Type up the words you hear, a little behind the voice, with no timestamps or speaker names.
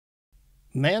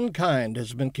Mankind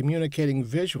has been communicating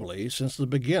visually since the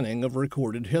beginning of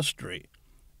recorded history.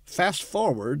 Fast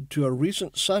forward to a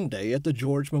recent Sunday at the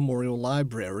George Memorial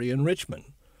Library in Richmond,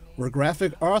 where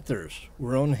graphic authors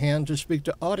were on hand to speak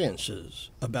to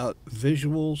audiences about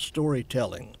visual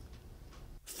storytelling.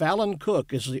 Fallon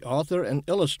Cook is the author and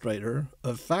illustrator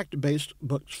of fact-based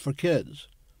books for kids.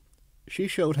 She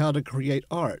showed how to create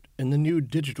art in the new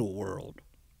digital world.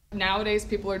 Nowadays,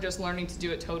 people are just learning to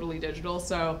do it totally digital,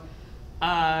 so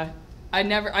I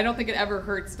don't think it ever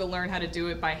hurts to learn how to do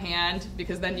it by hand,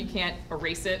 because then you can't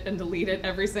erase it and delete it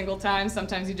every single time.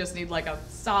 Sometimes you just need like a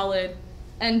solid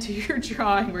end to your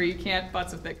drawing where you can't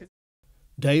futz with it.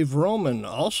 Dave Roman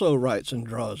also writes and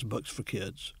draws books for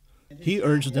kids. He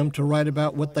urged them to write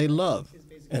about what they love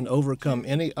and overcome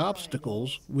any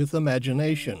obstacles with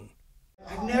imagination.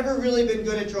 I've never really been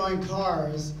good at drawing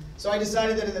cars, so I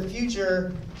decided that in the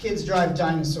future, kids drive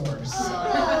dinosaurs,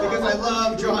 because I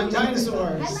love drawing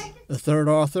dinosaurs. The third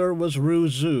author was Rue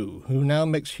Zhu, who now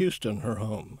makes Houston her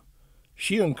home.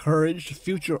 She encouraged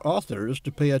future authors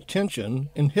to pay attention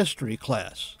in history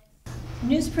class.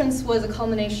 Newsprints was a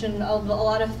culmination of a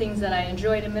lot of things that I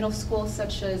enjoyed in middle school,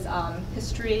 such as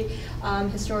history,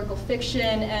 historical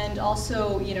fiction, and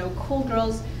also, cool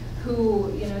girls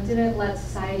who, didn't let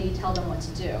society tell them what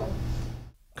to do.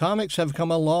 Comics have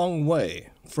come a long way,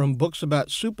 from books about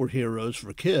superheroes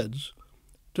for kids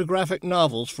to graphic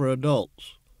novels for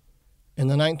adults. In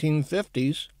the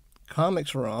 1950s,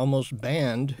 comics were almost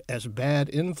banned as bad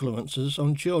influences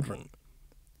on children.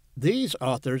 These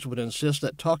authors would insist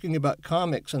that talking about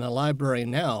comics in a library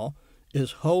now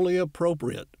is wholly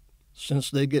appropriate,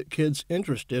 since they get kids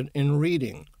interested in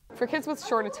reading. For kids with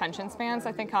short attention spans,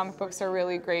 I think comic books are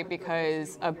really great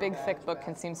because a big, thick book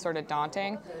can seem sort of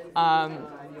daunting,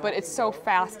 but it's so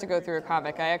fast to go through a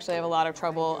comic. I actually have a lot of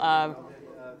trouble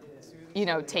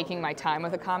taking my time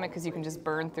with a comic because you can just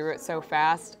burn through it so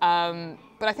fast.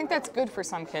 But I think that's good for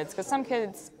some kids, because some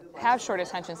kids have short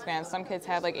attention spans. Some kids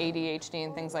have like ADHD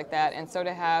and things like that, and so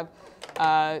to have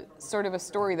sort of a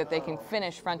story that they can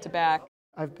finish front to back.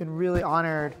 I've been really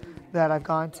honored that I've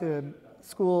gone to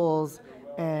schools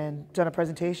and done a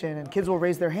presentation, and kids will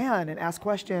raise their hand and ask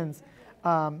questions,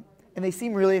 and they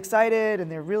seem really excited,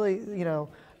 and they're really,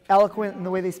 eloquent in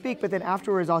the way they speak, but then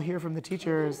afterwards I'll hear from the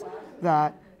teachers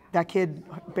that that kid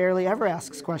barely ever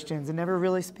asks questions and never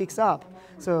really speaks up.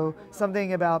 So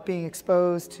something about being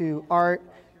exposed to art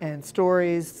and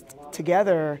stories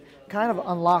together kind of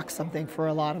unlocks something for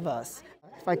a lot of us.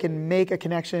 If I can make a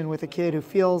connection with a kid who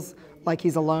feels like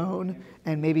he's alone,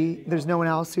 and maybe there's no one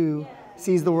else who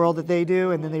sees the world that they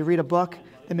do, and then they read a book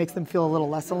that makes them feel a little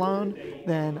less alone,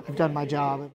 then I've done my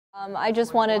job. I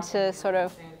just wanted to sort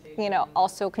of,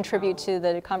 also contribute to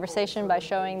the conversation by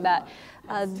showing that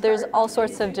there's all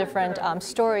sorts of different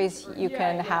stories you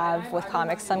can have with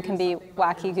comics. Some can be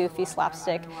wacky, goofy,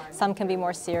 slapstick. Some can be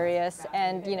more serious,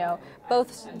 and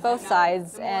both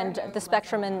sides and the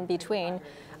spectrum in between.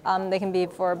 They can be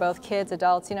for both kids,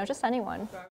 adults, just anyone.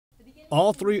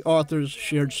 All three authors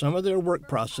shared some of their work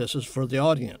processes for the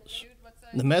audience.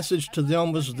 The message to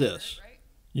them was this: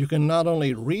 you can not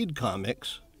only read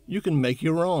comics, you can make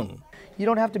your own. You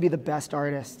don't have to be the best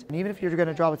artist. And even if you're going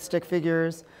to draw with stick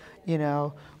figures,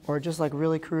 or just like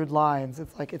really crude lines,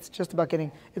 it's just about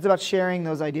it's about sharing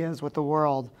those ideas with the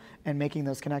world and making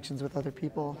those connections with other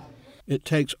people. It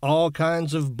takes all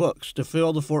kinds of books to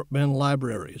fill the Fort Bend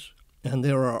libraries, and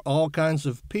there are all kinds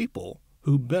of people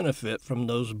who benefit from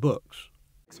those books.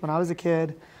 When I was a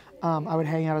kid, I would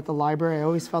hang out at the library. I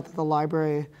always felt that the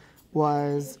library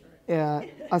was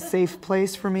a safe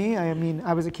place for me. I mean,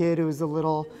 I was a kid who was a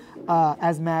little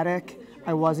asthmatic.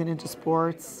 I wasn't into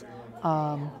sports.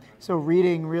 So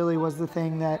reading really was the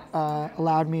thing that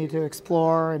allowed me to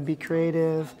explore and be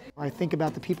creative. I think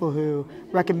about the people who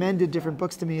recommended different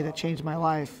books to me that changed my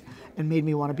life and made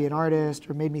me want to be an artist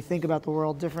or made me think about the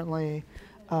world differently.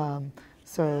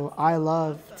 So I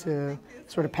love to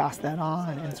sort of pass that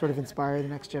on and sort of inspire the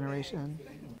next generation.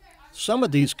 Some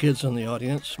of these kids in the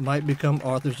audience might become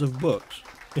authors of books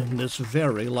in this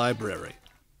very library.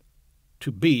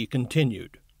 To be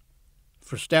continued.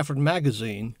 For Stafford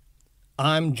Magazine,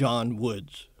 I'm John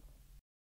Woods.